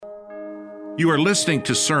You are listening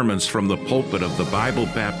to sermons from the pulpit of the Bible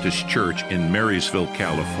Baptist Church in Marysville,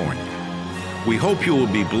 California. We hope you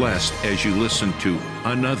will be blessed as you listen to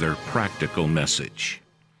another practical message.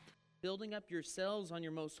 Building up yourselves on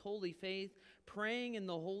your most holy faith, praying in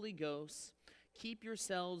the Holy Ghost, keep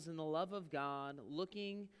yourselves in the love of God,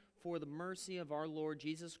 looking for the mercy of our Lord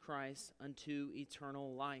Jesus Christ unto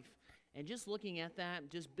eternal life. And just looking at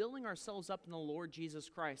that, just building ourselves up in the Lord Jesus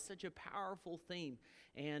Christ, such a powerful theme.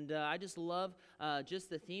 And I just love just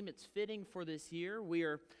the theme. It's fitting for this year. We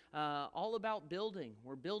are all about building.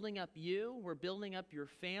 We're building up you. We're building up your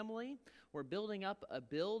family. We're building up a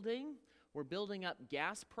building. We're building up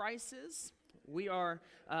gas prices. We are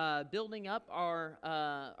building up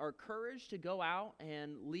our courage to go out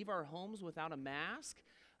and leave our homes without a mask.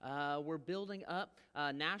 We're building up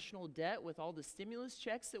national debt with all the stimulus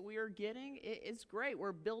checks that we are getting. It's great.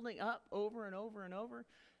 We're building up over and over and over.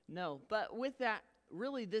 No, but with that,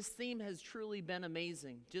 really, this theme has truly been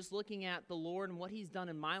amazing. Just looking at the Lord and what He's done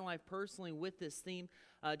in my life personally with this theme.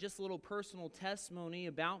 Just a little personal testimony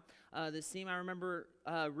about this theme. I remember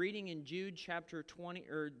reading in Jude chapter 20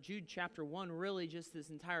 or Jude chapter 1. Really, just this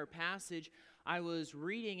entire passage. I was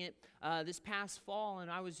reading it this past fall,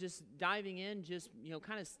 and I was just diving in, just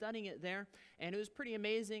kind of studying it there, and it was pretty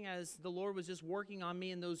amazing as the Lord was just working on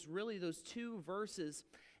me in those two verses.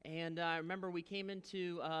 And I remember we came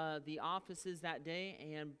into the offices that day,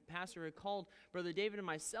 and Pastor had called Brother David and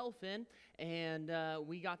myself in, and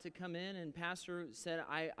we got to come in, and Pastor said,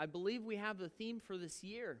 I believe we have the theme for this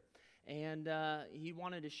year. And he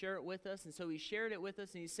wanted to share it with us, and so he shared it with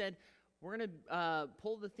us, and he said, we're going to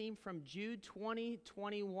pull the theme from Jude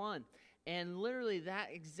 20:21. And literally that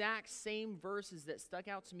exact same verses that stuck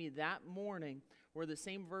out to me that morning were the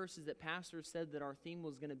same verses that Pastor said that our theme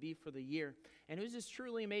was going to be for the year. And it was just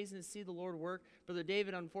truly amazing to see the Lord work. Brother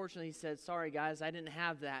David, unfortunately, said, sorry, guys, I didn't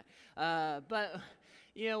have that. But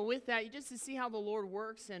with that, just to see how the Lord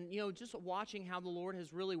works and, just watching how the Lord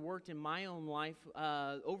has really worked in my own life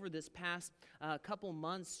over this past couple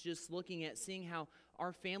months, just looking at seeing how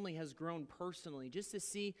our family has grown personally, just to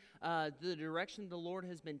see the direction the Lord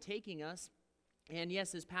has been taking us. And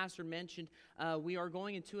yes, as Pastor mentioned, we are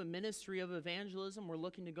going into a ministry of evangelism. We're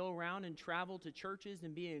looking to go around and travel to churches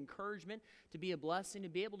and be an encouragement, to be a blessing, to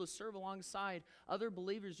be able to serve alongside other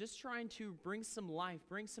believers, just trying to bring some life,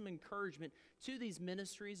 bring some encouragement to these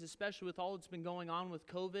ministries, especially with all that's been going on with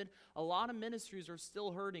COVID. A lot of ministries are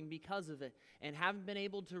still hurting because of it and haven't been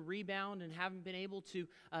able to rebound and haven't been able to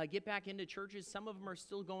get back into churches. Some of them are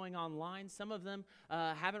still going online. Some of them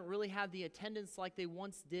haven't really had the attendance like they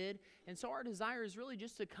once did. And so our desire is really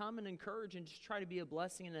just to come and encourage and just try to be a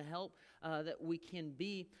blessing and a help that we can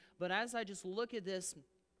be. But as I just look at this,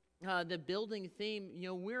 the building theme,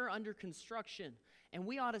 we're under construction. And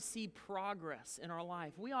we ought to see progress in our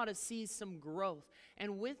life. We ought to see some growth.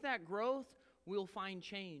 And with that growth, we'll find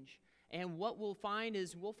change. And what we'll find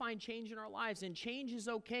is we'll find change in our lives. And change is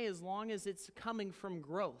okay as long as it's coming from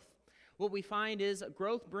growth. What we find is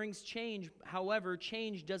growth brings change. However,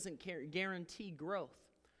 change doesn't guarantee growth.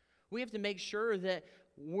 We have to make sure that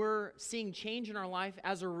we're seeing change in our life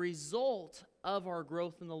as a result of our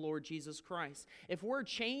growth in the Lord Jesus Christ. If we're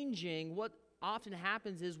changing, what often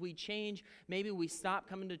happens is we change. Maybe we stop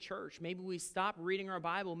coming to church. Maybe we stop reading our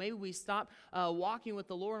Bible. Maybe we stop walking with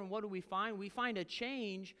the Lord. And what do we find? We find a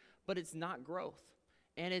change, but it's not growth.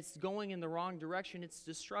 And it's going in the wrong direction. It's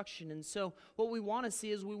destruction. And so what we want to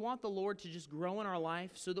see is we want the Lord to just grow in our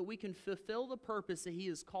life so that we can fulfill the purpose that He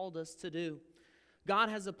has called us to do. God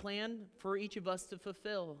has a plan for each of us to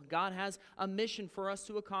fulfill. God has a mission for us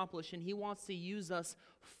to accomplish, and He wants to use us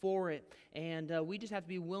for it. And we just have to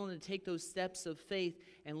be willing to take those steps of faith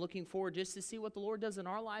and looking forward just to see what the Lord does in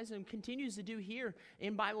our lives and continues to do here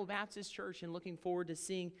in Bible Baptist Church, and looking forward to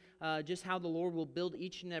seeing just how the Lord will build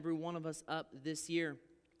each and every one of us up this year.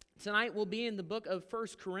 Tonight we'll be in the book of 1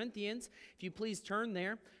 Corinthians. If you please turn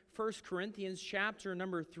there, 1 Corinthians chapter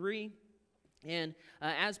number 3. And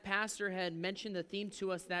as Pastor had mentioned the theme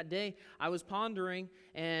to us that day, I was pondering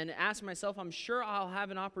and asked myself, I'm sure I'll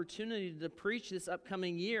have an opportunity to preach this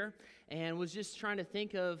upcoming year, and was just trying to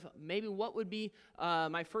think of maybe what would be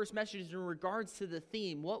my first message in regards to the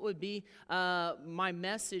theme. What would be my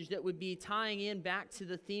message that would be tying in back to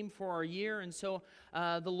the theme for our year? And so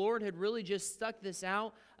the Lord had really just stuck this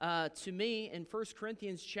out to me in 1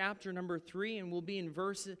 Corinthians chapter number 3, and we'll be in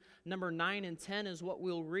verse number 9 and 10 is what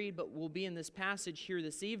we'll read, but we'll be in this passage here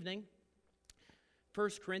this evening. 1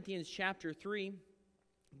 Corinthians chapter 3,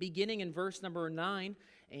 beginning in verse number 9.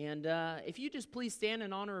 And if you just please stand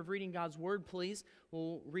in honor of reading God's Word, please.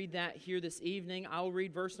 We'll read that here this evening. I'll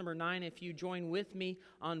read verse number 9 if you join with me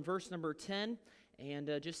on verse number 10.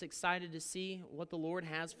 and just excited to see what the Lord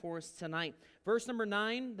has for us tonight. Verse number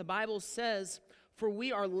 9, the Bible says, "For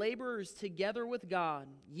we are laborers together with God.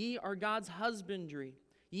 Ye are God's husbandry.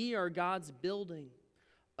 Ye are God's building.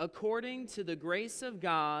 According to the grace of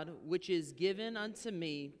God, which is given unto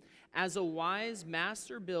me, as a wise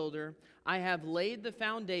master builder, I have laid the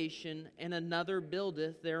foundation, and another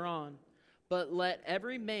buildeth thereon. But let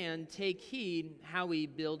every man take heed how he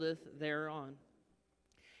buildeth thereon."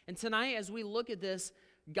 And tonight, as we look at this,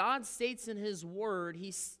 God states in His Word,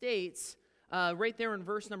 He states right there in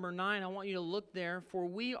verse number 9, I want you to look there, "For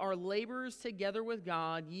we are laborers together with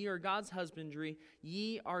God, ye are God's husbandry,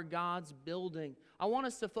 ye are God's building." I want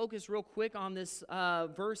us to focus real quick on this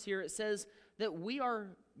verse here. It says that we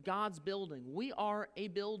are God's building. We are a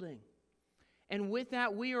building. And with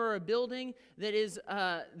that, we are a building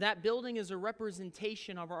that building is a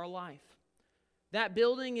representation of our life. That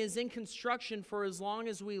building is in construction for as long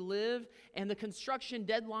as we live, and the construction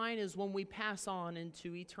deadline is when we pass on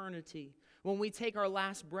into eternity, when we take our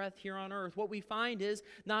last breath here on earth. What we find is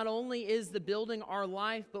not only is the building our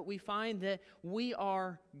life, but we find that we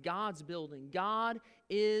are God's building. God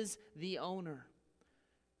is the owner.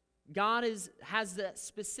 God has that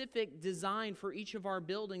specific design for each of our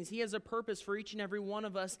buildings. He has a purpose for each and every one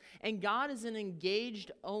of us, and God is an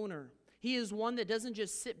engaged owner. He is one that doesn't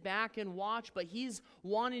just sit back and watch, but He's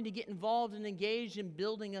wanting to get involved and engaged in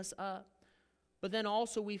building us up. But then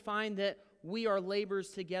also we find that we are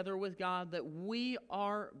laborers together with God, that we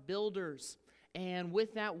are builders. And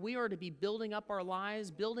with that, we are to be building up our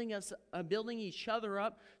lives, building each other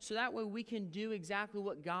up, so that way we can do exactly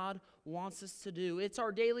what God wants us to do. It's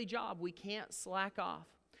our daily job. We can't slack off.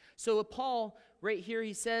 So Paul, right here,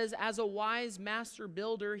 he says, as a wise master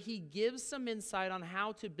builder, he gives some insight on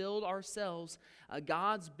how to build ourselves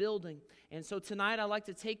God's building. And so tonight I'd like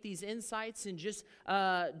to take these insights and just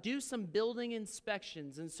do some building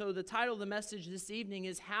inspections. And so the title of the message this evening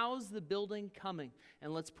is, "How's the Building Coming?"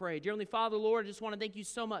 And let's pray. Dear Heavenly Father, Lord, I just want to thank You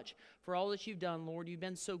so much for all that You've done, Lord. You've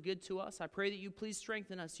been so good to us. I pray that You please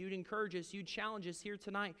strengthen us. You'd encourage us. You'd challenge us here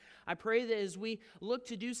tonight. I pray that as we look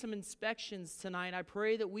to do some inspections tonight, I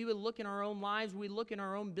pray that we would look in our own lives, we look in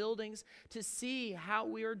our own buildings to see how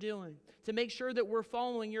we are doing, to make sure that we're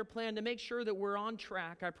following Your plan, to make sure that we're on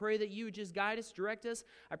track. I pray that You would just guide us, direct us.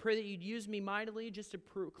 I pray that You'd use me mightily just to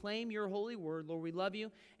proclaim Your holy word. Lord, we love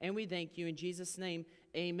You and we thank You. In Jesus' name,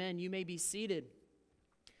 amen. You may be seated.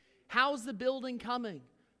 How's the building coming?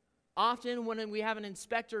 Often when we have an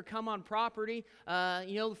inspector come on property,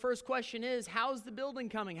 the first question is, how's the building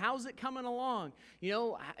coming? How's it coming along?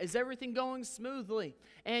 Is everything going smoothly?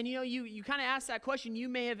 And, you kind of ask that question. You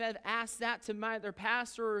may have asked that to either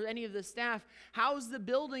pastor or any of the staff. How's the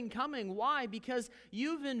building coming? Why? Because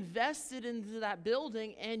you've invested into that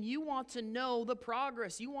building and you want to know the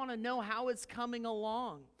progress. You want to know how it's coming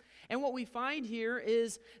along. And what we find here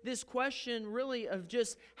is this question really of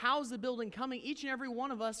just, how's the building coming? Each and every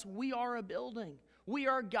one of us, we are a building. We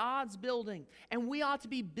are God's building, and we ought to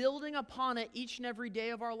be building upon it each and every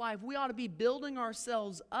day of our life. We ought to be building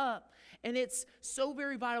ourselves up, and it's so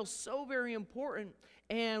very vital, so very important,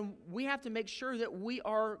 and we have to make sure that we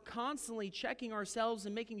are constantly checking ourselves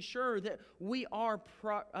and making sure that we are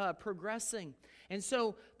progressing. And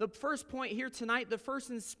so the first point here tonight, the first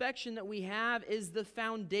inspection that we have is the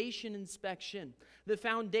foundation inspection. The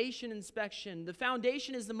foundation inspection. The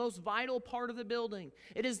foundation is the most vital part of the building.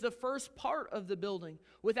 It is the first part of the building.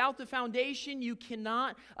 Without the foundation, you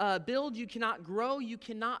cannot build, you cannot grow, you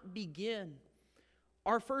cannot begin.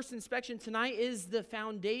 Our first inspection tonight is the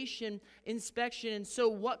foundation inspection. And so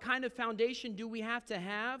what kind of foundation do we have to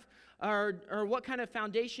have? Or what kind of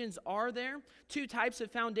foundations are there? Two types of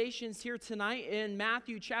foundations here tonight in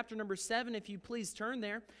Matthew chapter number 7, if you please turn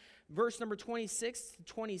there. Verse number 26 to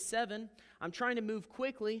 27. I'm trying to move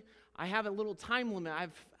quickly. I have a little time limit.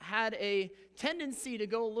 I've had a tendency to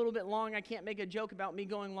go a little bit long. I can't make a joke about me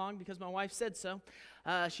going long because my wife said so.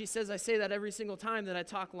 She says I say that every single time that I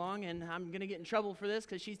talk long, and I'm going to get in trouble for this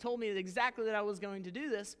because she told me exactly that I was going to do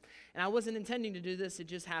this, and I wasn't intending to do this. It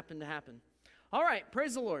just happened to happen. All right,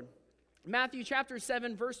 praise the Lord. Matthew chapter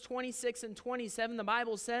 7, verse 26 and 27, the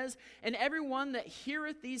Bible says, "And everyone that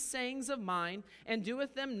heareth these sayings of mine, and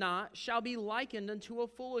doeth them not, shall be likened unto a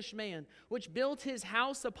foolish man, which built his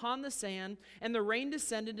house upon the sand, and the rain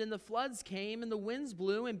descended, and the floods came, and the winds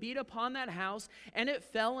blew, and beat upon that house, and it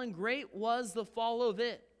fell, and great was the fall of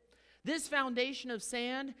it." This foundation of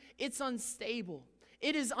sand, it's unstable.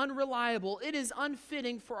 It is unreliable. It is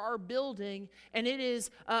unfitting for our building, and it is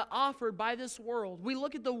offered by this world. We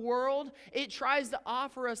look at the world, it tries to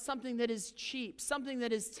offer us something that is cheap, something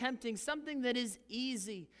that is tempting, something that is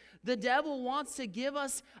easy. The devil wants to give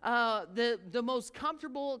us the most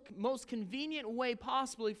comfortable, most convenient way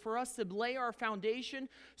possibly for us to lay our foundation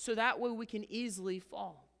so that way we can easily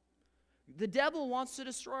fall. The devil wants to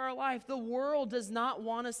destroy our life. The world does not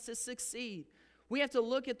want us to succeed. We have to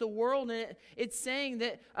look at the world, and it's saying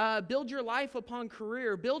that build your life upon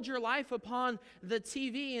career. Build your life upon the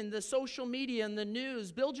TV and the social media and the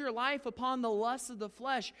news. Build your life upon the lusts of the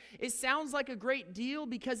flesh. It sounds like a great deal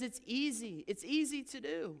because it's easy. It's easy to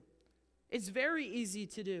do. It's very easy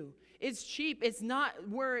to do. It's cheap. It's not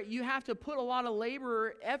where you have to put a lot of labor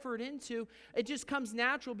or effort into. It just comes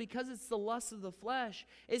natural because it's the lust of the flesh.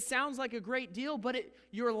 It sounds like a great deal, but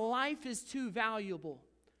your life is too valuable.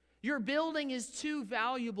 Your building is too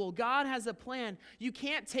valuable. God has a plan. You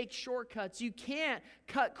can't take shortcuts. You can't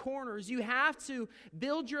cut corners. You have to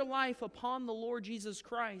build your life upon the Lord Jesus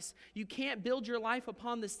Christ. You can't build your life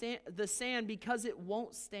upon the sand because it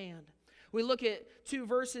won't stand. We look at 2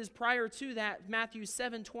 verses prior to that, Matthew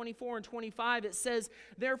 7:24 and 25. It says,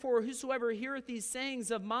 "Therefore, whosoever heareth these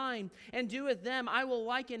sayings of mine and doeth them, I will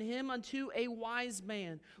liken him unto a wise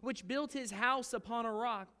man, which built his house upon a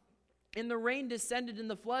rock. And the rain descended, and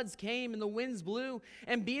the floods came, and the winds blew,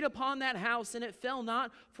 and beat upon that house, and it fell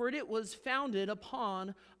not, for it was founded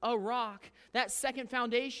upon a rock." That second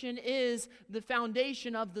foundation is the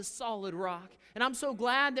foundation of the solid rock. And I'm so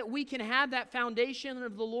glad that we can have that foundation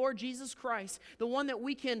of the Lord Jesus Christ, the one that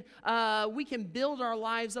we can build our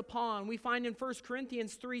lives upon. We find in 1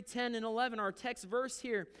 Corinthians 3:10 and 11, our text verse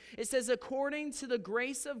here. It says, "According to the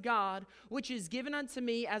grace of God, which is given unto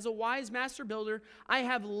me as a wise master builder, I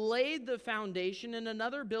have laid the foundation, and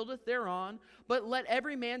another buildeth thereon. But let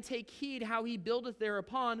every man take heed how he buildeth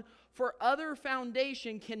thereupon. For other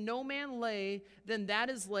foundation can no man lay than that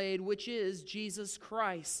is laid, which is Jesus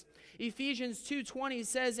Christ." Ephesians 2:20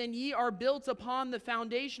 says, "And ye are built upon the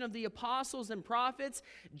foundation of the apostles and prophets,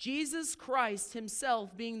 Jesus Christ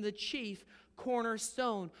himself being the chief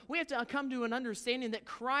cornerstone." We have to come to an understanding that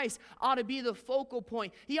Christ ought to be the focal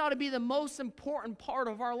point. He ought to be the most important part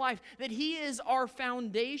of our life, that he is our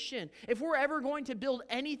foundation. If we're ever going to build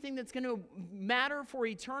anything that's going to matter for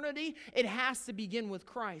eternity, it has to begin with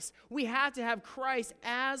Christ. We have to have Christ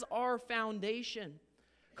as our foundation.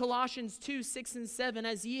 Colossians 2:6 and 7,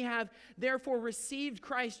 "As ye have therefore received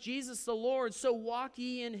Christ Jesus the Lord, so walk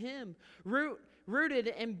ye in him, rooted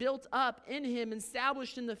and built up in him,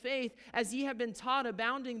 established in the faith, as ye have been taught,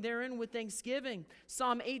 abounding therein with thanksgiving."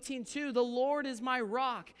 Psalm 18:2, "The Lord is my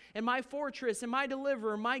rock and my fortress and my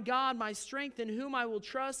deliverer, my God, my strength, in whom I will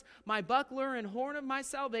trust, my buckler and horn of my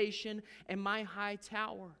salvation, and my high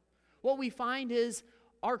tower." What we find is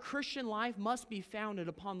our Christian life must be founded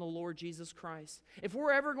upon the Lord Jesus Christ. If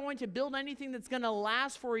we're ever going to build anything that's going to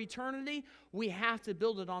last for eternity, we have to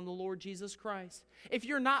build it on the Lord Jesus Christ. If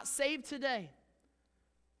you're not saved today,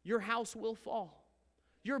 your house will fall.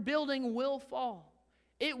 Your building will fall.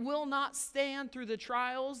 It will not stand through the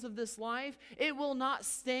trials of this life. It will not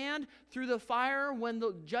stand through the fire when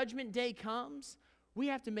the judgment day comes. We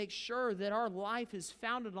have to make sure that our life is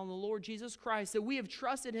founded on the Lord Jesus Christ, that we have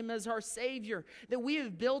trusted him as our Savior, that we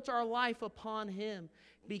have built our life upon him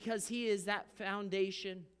because he is that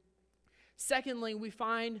foundation. Secondly, we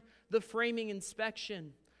find the framing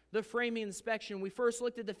inspection. The framing inspection. We first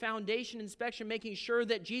looked at the foundation inspection, making sure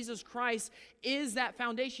that Jesus Christ is that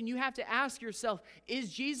foundation. You have to ask yourself,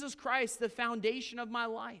 is Jesus Christ the foundation of my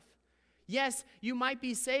life? Yes, you might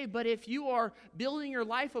be saved, but if you are building your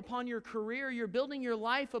life upon your career, you're building your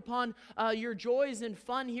life upon your joys and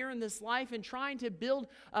fun here in this life and trying to build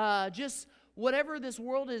just whatever this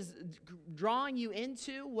world is drawing you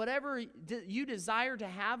into, whatever you desire to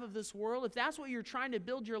have of this world, if that's what you're trying to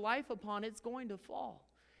build your life upon, it's going to fall.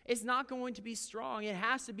 It's not going to be strong. It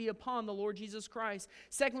has to be upon the Lord Jesus Christ.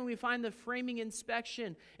 Secondly, we find the framing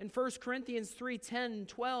inspection. In 1 Corinthians 3:10 and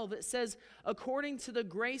 12, it says, "According to the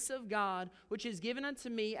grace of God, which is given unto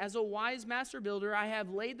me as a wise master builder, I have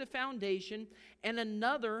laid the foundation, and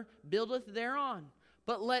another buildeth thereon.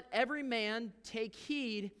 But let every man take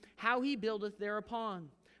heed how he buildeth thereupon."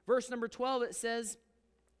 Verse number 12, it says,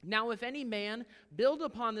 "Now if any man build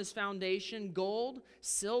upon this foundation gold,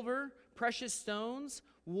 silver, precious stones,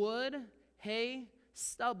 wood, hay,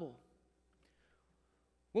 stubble."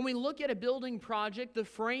 When we look at a building project, the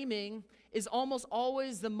framing is almost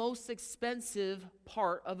always the most expensive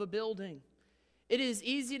part of a building. It is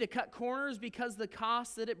easy to cut corners because of the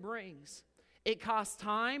cost that it brings. It costs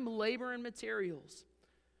time, labor, and materials.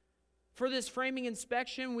 For this framing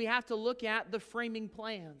inspection, we have to look at the framing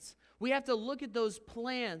plans. We have to look at those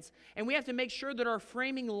plans, and we have to make sure that our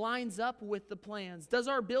framing lines up with the plans. Does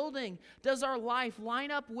our building, does our life line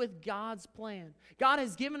up with God's plan? God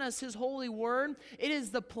has given us His holy word. It is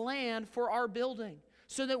the plan for our building,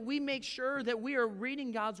 so that we make sure that we are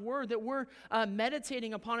reading God's word, that we're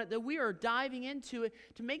meditating upon it, that we are diving into it,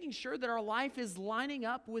 to making sure that our life is lining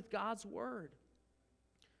up with God's word.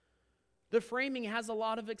 The framing has a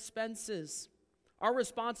lot of expenses. Our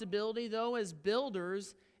responsibility, though, as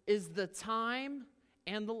builders, is the time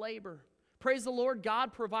and the labor. Praise the Lord,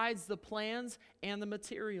 God provides the plans and the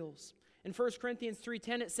materials. In 1 Corinthians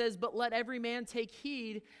 3:10 it says, "But let every man take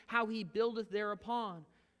heed how he buildeth thereupon."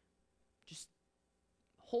 Just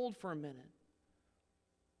hold for a minute.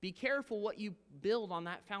 Be careful what you build on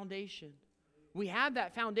that foundation. We have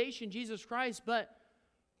that foundation, Jesus Christ, but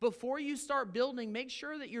before you start building, make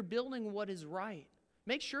sure that you're building what is right.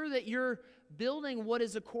 Make sure that you're building what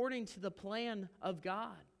is according to the plan of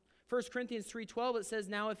God. 1 Corinthians 3:12, it says,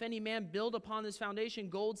 "Now if any man build upon this foundation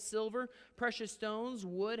gold, silver, precious stones,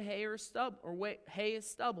 wood, hay, or hay is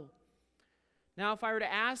stubble." Now if I were to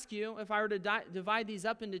ask you, if I were to divide these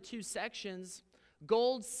up into two sections,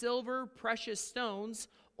 gold, silver, precious stones,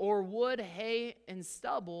 or wood, hay, and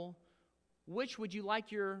stubble, which would you like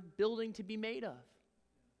your building to be made of?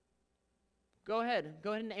 Go ahead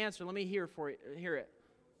and answer. Let me hear it.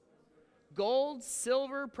 Gold,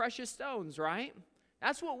 silver, precious stones, right?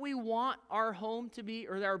 That's what we want our home to be,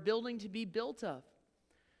 or our building to be built of.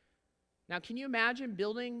 Now, can you imagine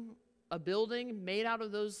building a building made out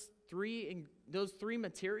of those three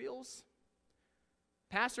materials?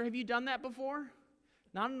 Pastor, have you done that before?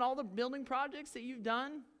 Not in all the building projects that you've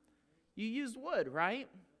done. You used wood, right?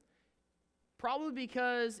 Probably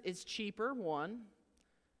because it's cheaper, one,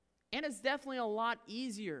 and it's definitely a lot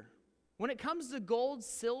easier. When it comes to gold,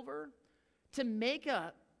 silver, to make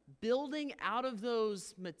a building out of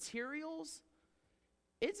those materials,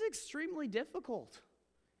 it's extremely difficult.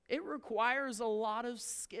 It requires a lot of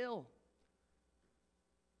skill.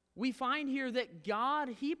 We find here that God,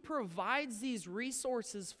 He provides these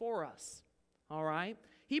resources for us, all right?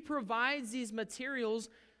 He provides these materials.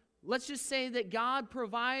 Let's just say that God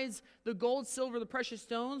provides the gold, silver, the precious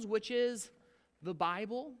stones, which is the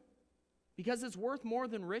Bible, because it's worth more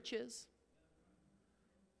than riches.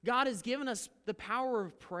 God has given us the power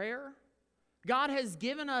of prayer. God has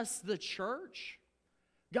given us the church.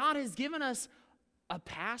 God has given us a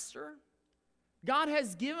pastor. God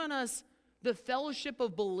has given us the fellowship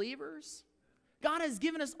of believers. God has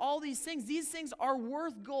given us all these things. These things are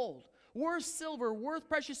worth gold, worth silver, worth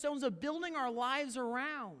precious stones, of building our lives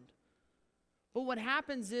around. But what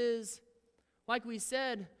happens is, like we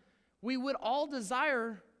said, we would all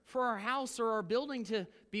desire for our house or our building to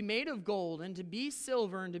be made of gold and to be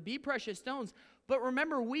silver and to be precious stones. But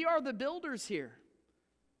remember, we are the builders here.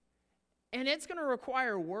 And it's going to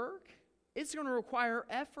require work. It's going to require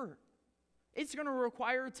effort. It's going to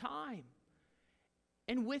require time.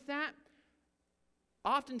 And with that,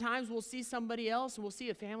 oftentimes we'll see somebody else and we'll see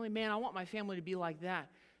a family. Man, I want my family to be like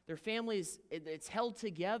that. Their families, it's held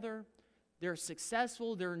together. They're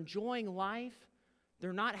successful. They're enjoying life.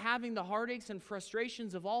 They're not having the heartaches and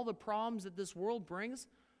frustrations of all the problems that this world brings.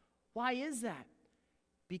 Why is that?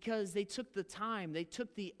 Because they took the time, they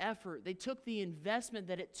took the effort, they took the investment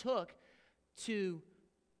that it took to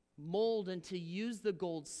mold and to use the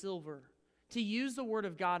gold, silver, to use the Word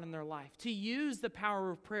of God in their life, to use the power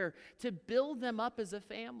of prayer, to build them up as a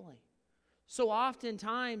family. So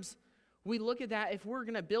oftentimes, we look at that, if we're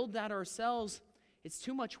going to build that ourselves, it's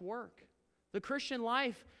too much work. The Christian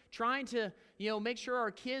life, trying to, make sure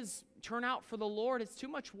our kids turn out for the Lord, it's too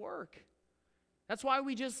much work. That's why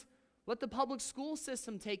we just let the public school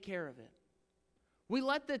system take care of it. We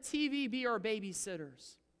let the TV be our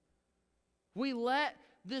babysitters. We let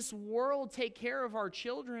this world take care of our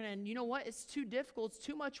children, and you know what? It's too difficult. It's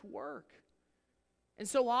too much work. And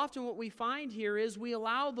so often what we find here is we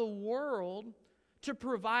allow the world to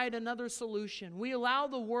provide another solution. We allow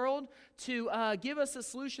the world to give us a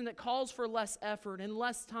solution that calls for less effort and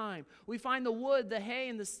less time. We find the wood, the hay,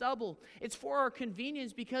 and the stubble. It's for our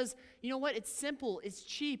convenience because, you know what? It's simple, it's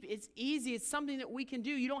cheap, it's easy, it's something that we can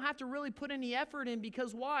do. You don't have to really put any effort in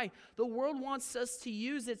because why? The world wants us to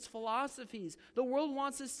use its philosophies. The world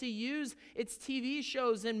wants us to use its TV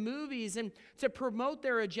shows and movies and to promote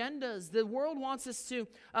their agendas. The world wants us to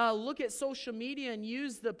look at social media and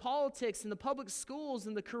use the politics and the public schools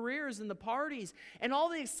and the careers and the parties and all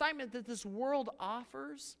the excitement that this world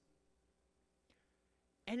offers.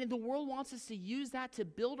 And the world wants us to use that to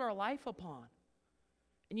build our life upon.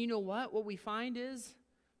 And you know what? What we find is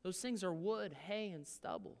those things are wood, hay, and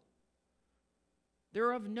stubble.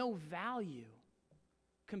 They're of no value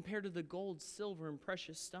compared to the gold, silver, and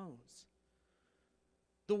precious stones.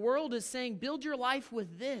 The world is saying, build your life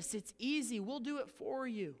with this. It's easy. We'll do it for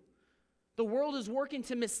you. The world is working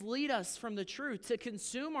to mislead us from the truth, to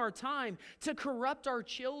consume our time, to corrupt our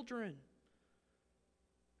children.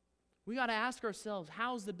 We got to ask ourselves,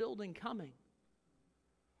 how's the building coming?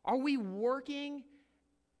 Are we working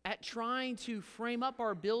at trying to frame up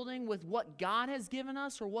our building with what God has given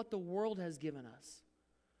us or what the world has given us?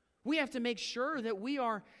 We have to make sure that we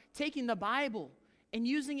are taking the Bible and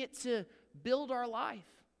using it to build our life.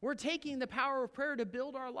 We're taking the power of prayer to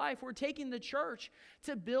build our life. We're taking the church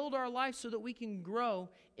to build our life so that we can grow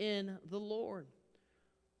in the Lord.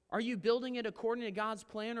 Are you building it according to God's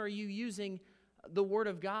plan, or are you using the Word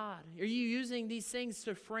of God? Are you using these things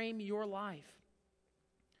to frame your life?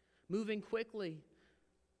 Moving quickly,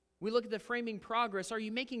 we look at the framing progress. Are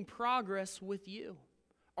you making progress with you?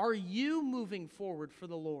 Are you moving forward for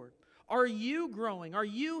the Lord? Are you growing? Are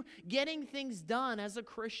you getting things done as a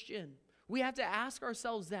Christian? We have to ask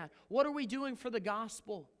ourselves that. What are we doing for the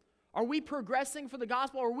gospel? Are we progressing for the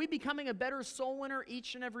gospel? Are we becoming a better soul winner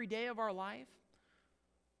each and every day of our life?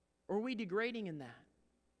 Or are we degrading in that?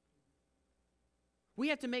 We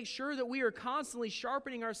have to make sure that we are constantly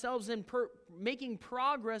sharpening ourselves and making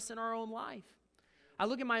progress in our own life. I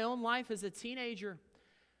look at my own life as a teenager.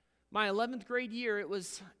 My 11th grade year, it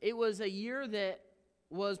was a year that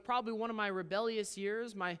was probably one of my rebellious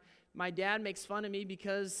years. My dad makes fun of me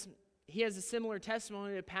because he has a similar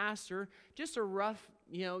testimony to pastor. Just a rough,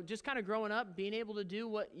 just kind of growing up, being able to do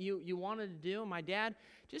what you wanted to do. And my dad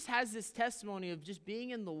just has this testimony of just being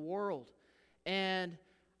in the world. And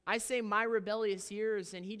I say my rebellious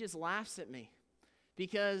years, and he just laughs at me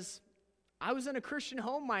because I was in a Christian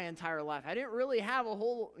home my entire life. I didn't really have a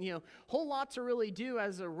whole lot to really do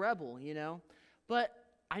as a rebel, But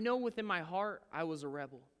I know within my heart I was a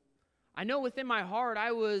rebel. I know within my heart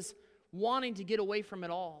I was wanting to get away from it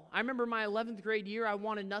all. I remember my 11th grade year, I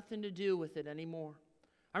wanted nothing to do with it anymore.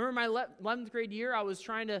 I remember my 11th grade year, I was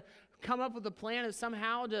trying to come up with a plan of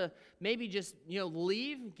somehow to maybe just,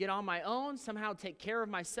 leave, get on my own, somehow take care of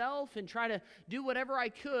myself and try to do whatever I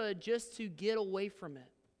could just to get away from it.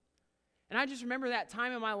 And I just remember that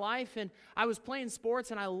time in my life, and I was playing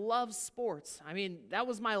sports, and I loved sports. I mean, that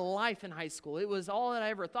was my life in high school. It was all that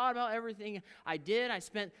I ever thought about, everything I did. I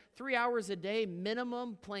spent 3 hours a day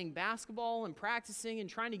minimum playing basketball and practicing and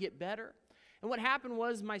trying to get better. And what happened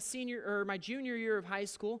was my junior year of high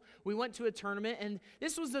school, we went to a tournament, and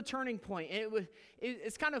this was the turning point. And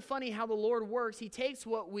it's kind of funny how the Lord works. He takes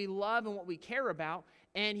what we love and what we care about,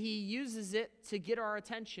 and He uses it to get our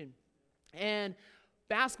attention. And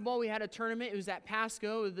basketball, we had a tournament. It was at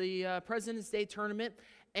Pasco, the President's Day tournament,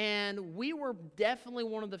 and we were definitely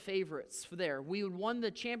one of the favorites for there. We had won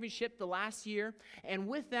the championship the last year, and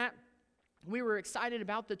with that, we were excited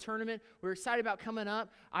about the tournament. We were excited about coming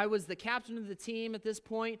up. I was the captain of the team at this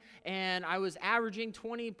point, and I was averaging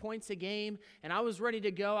 20 points a game, and I was ready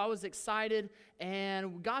to go. I was excited,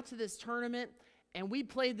 and we got to this tournament, and we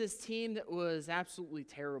played this team that was absolutely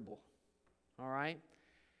terrible, all right?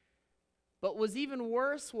 But what was even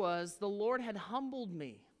worse was the Lord had humbled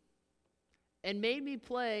me and made me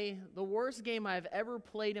play the worst game I've ever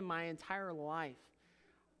played in my entire life.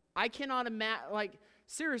 I cannot imagine,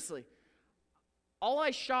 seriously, all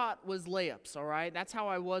I shot was layups, all right? That's how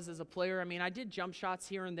I was as a player. I mean, I did jump shots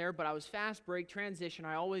here and there, but I was fast break, transition.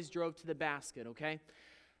 I always drove to the basket, okay?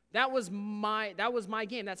 That was my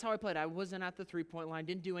game. That's how I played. I wasn't at the three-point line,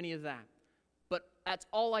 didn't do any of that. But that's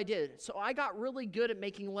all I did. So I got really good at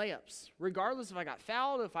making layups, regardless if I got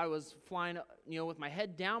fouled, if I was flying, with my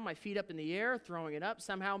head down, my feet up in the air, throwing it up,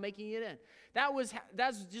 somehow making it in.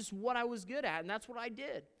 That's just what I was good at, and that's what I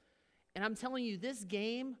did. And I'm telling you, this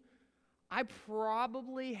game, I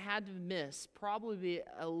probably had to miss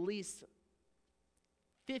at least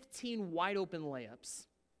 15 wide open layups.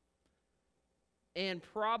 And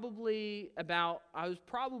I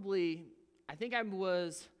think I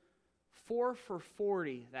was 4 for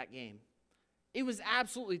 40 that game. It was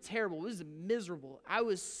absolutely terrible. It was miserable. I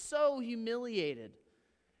was so humiliated.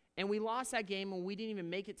 And we lost that game, and we didn't even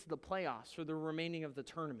make it to the playoffs for the remaining of the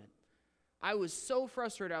tournament. I was so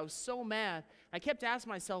frustrated. I was so mad. I kept asking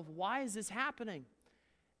myself, why is this happening?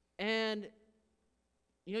 And,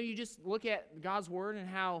 you just look at God's word and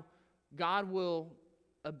how God will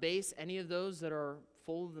abase any of those that are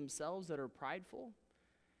full of themselves, that are prideful.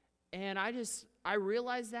 And I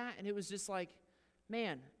realized that, and it was just like,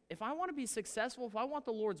 man, if I want to be successful, if I want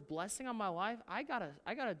the Lord's blessing on my life, I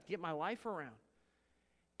gotta get my life around.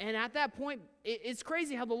 And at that point, it's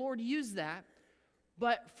crazy how the Lord used that.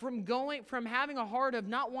 But from having a heart of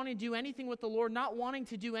not wanting to do anything with the Lord, not wanting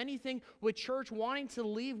to do anything with church, wanting to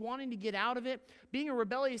leave, wanting to get out of it, being a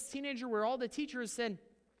rebellious teenager where all the teachers said,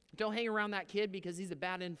 don't hang around that kid because he's a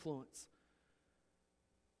bad influence.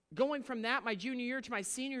 Going from that, my junior year to my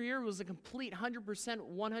senior year was a complete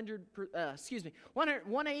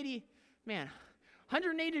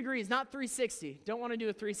 180 degrees, not 360. Don't want to do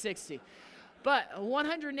a 360. But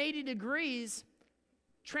 180 degrees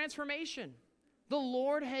transformation. The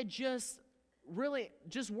Lord had just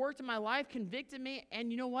worked in my life, convicted me,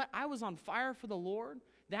 and you know what? I was on fire for the Lord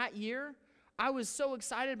that year. I was so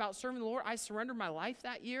excited about serving the Lord. I surrendered my life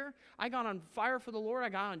that year. I got on fire for the Lord. I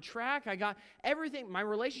got on track. I got everything. My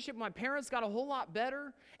relationship with my parents got a whole lot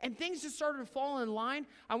better, and things just started to fall in line.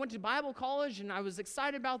 I went to Bible college, and I was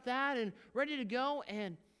excited about that and ready to go,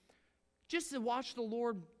 and just to watch the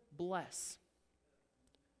Lord bless.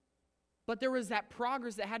 But there was that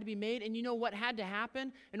progress that had to be made, and you know what had to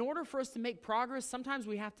happen? In order for us to make progress, sometimes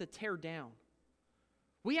we have to tear down.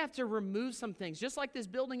 We have to remove some things. Just like this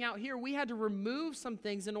building out here, we had to remove some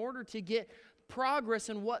things in order to get progress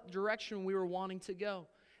in what direction we were wanting to go.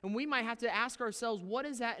 And we might have to ask ourselves, what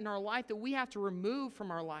is that in our life that we have to remove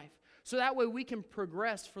from our life? So that way we can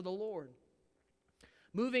progress for the Lord.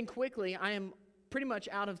 Moving quickly, I am pretty much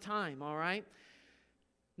out of time, all right?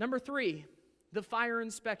 Number 3, the fire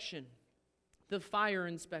inspection. The fire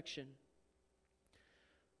inspection.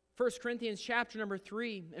 1 Corinthians chapter number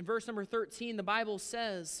 3 and verse number 13, the Bible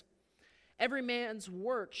says, every man's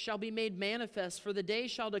work shall be made manifest, for the day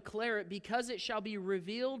shall declare it, because it shall be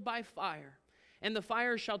revealed by fire. And the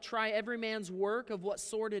fire shall try every man's work of what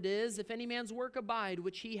sort it is. If any man's work abide,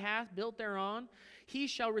 which he hath built thereon, he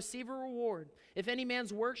shall receive a reward. If any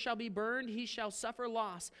man's work shall be burned, he shall suffer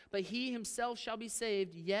loss, but he himself shall be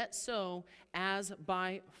saved, yet so as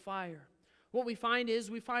by fire. What we find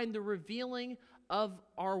the revealing of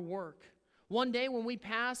our work. One day when we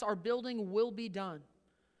pass, our building will be done.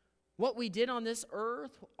 What we did on this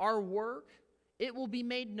earth, our work, it will be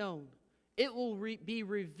made known. It will be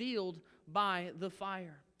revealed by the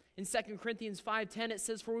fire. In 2 Corinthians 5:10 it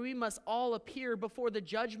says, for we must all appear before the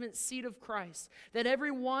judgment seat of Christ, that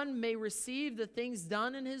every one may receive the things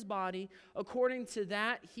done in his body according to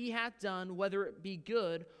that he hath done, whether it be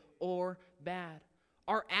good or bad.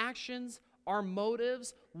 Our actions, our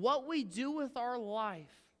motives, what we do with our life,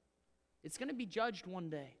 it's going to be judged one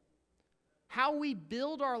day. How we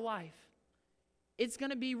build our life, it's going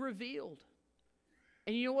to be revealed.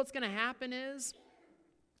 And you know what's going to happen is,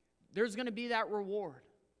 there's going to be that reward.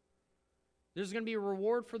 There's going to be a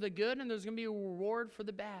reward for the good, and there's going to be a reward for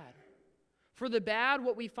the bad. For the bad,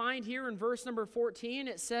 what we find here in verse number 14,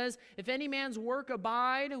 it says, if any man's work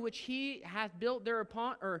abide, which he hath built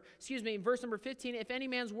thereupon, verse number 15, if any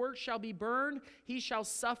man's work shall be burned, he shall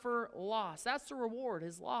suffer loss. That's the reward,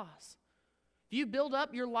 his loss. If you build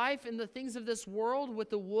up your life in the things of this world with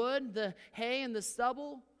the wood, the hay, and the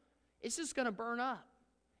stubble, it's just going to burn up.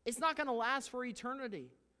 It's not going to last for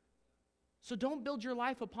eternity. So don't build your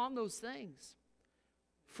life upon those things.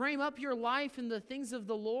 Frame up your life in the things of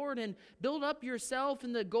the Lord and build up yourself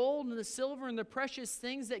in the gold and the silver and the precious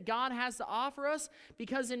things that God has to offer us.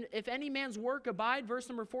 Because if any man's work abide, verse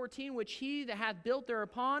number 14, which he that hath built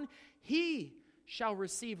thereupon, he shall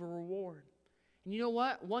receive a reward. And you know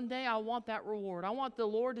what? One day I want that reward. I want the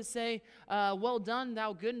Lord to say, well done,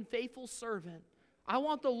 thou good and faithful servant. I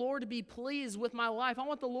want the Lord to be pleased with my life. I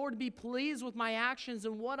want the Lord to be pleased with my actions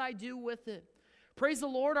and what I do with it. Praise the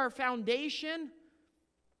Lord, our foundation,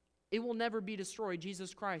 it will never be destroyed,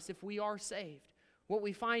 Jesus Christ, if we are saved. What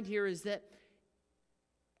we find here is that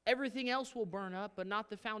everything else will burn up, but not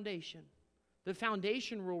the foundation. The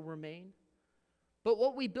foundation will remain. But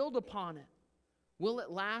what we build upon it, will it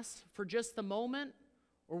last for just the moment,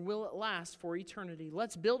 or will it last for eternity?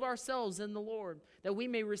 Let's build ourselves in the Lord, that we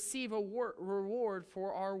may receive a reward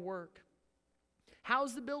for our work.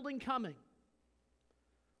 How's the building coming?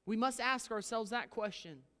 We must ask ourselves that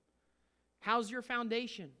question. How's your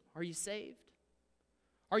foundation? Are you saved?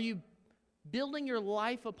 Are you building your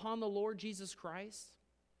life upon the Lord Jesus Christ?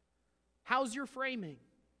 How's your framing?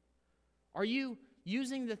 Are you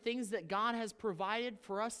using the things that God has provided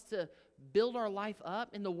for us to build our life up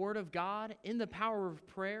in the Word of God, in the power of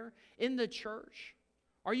prayer, in the church?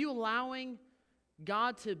 Are you allowing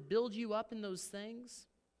God to build you up in those things?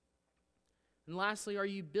 And lastly,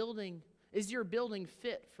 is your building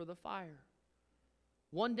fit for the fire?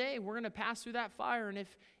 One day we're going to pass through that fire, and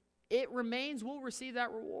if it remains, we'll receive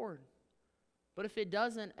that reward. But if it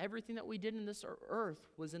doesn't, everything that we did in this earth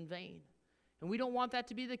was in vain. And we don't want that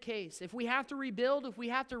to be the case. If we have to rebuild, if we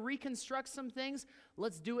have to reconstruct some things,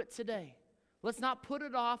 let's do it today. Let's not put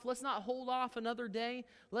it off. Let's not hold off another day.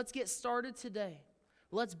 Let's get started today.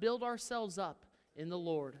 Let's build ourselves up in the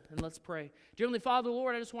Lord, and let's pray. Dear Heavenly Father,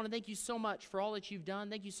 Lord, I just want to thank you so much for all that you've done.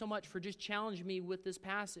 Thank you so much for just challenging me with this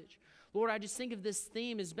passage. Lord, I just think of this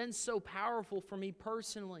theme has been so powerful for me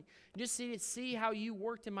personally. Just to see how you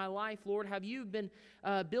worked in my life, Lord, how you've been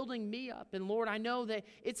building me up. And Lord, I know that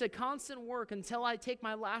it's a constant work until I take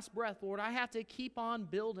my last breath, Lord. I have to keep on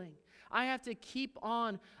building. I have to keep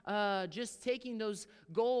on just taking those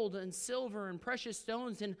gold and silver and precious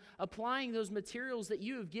stones and applying those materials that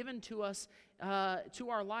you have given to us to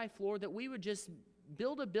our life, Lord, that we would just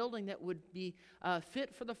build a building that would be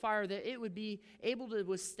fit for the fire, that it would be able to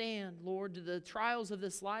withstand, Lord, the trials of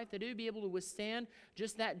this life, that it would be able to withstand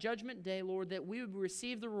just that judgment day, Lord, that we would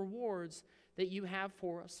receive the rewards that you have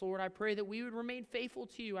for us. Lord, I pray that we would remain faithful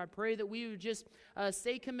to you. I pray that we would just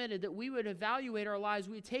stay committed, that we would evaluate our lives.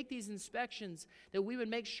 We would take these inspections, that we would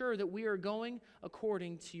make sure that we are going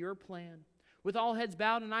according to your plan. With all heads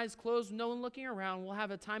bowed and eyes closed, no one looking around, we'll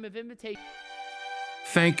have a time of invitation.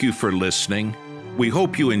 Thank you for listening. We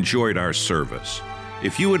hope you enjoyed our service.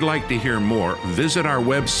 If you would like to hear more, visit our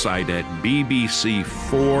website at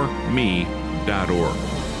bbc4me.org.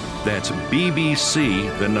 That's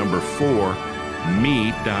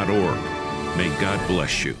bbc4me.org. May God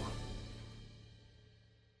bless you.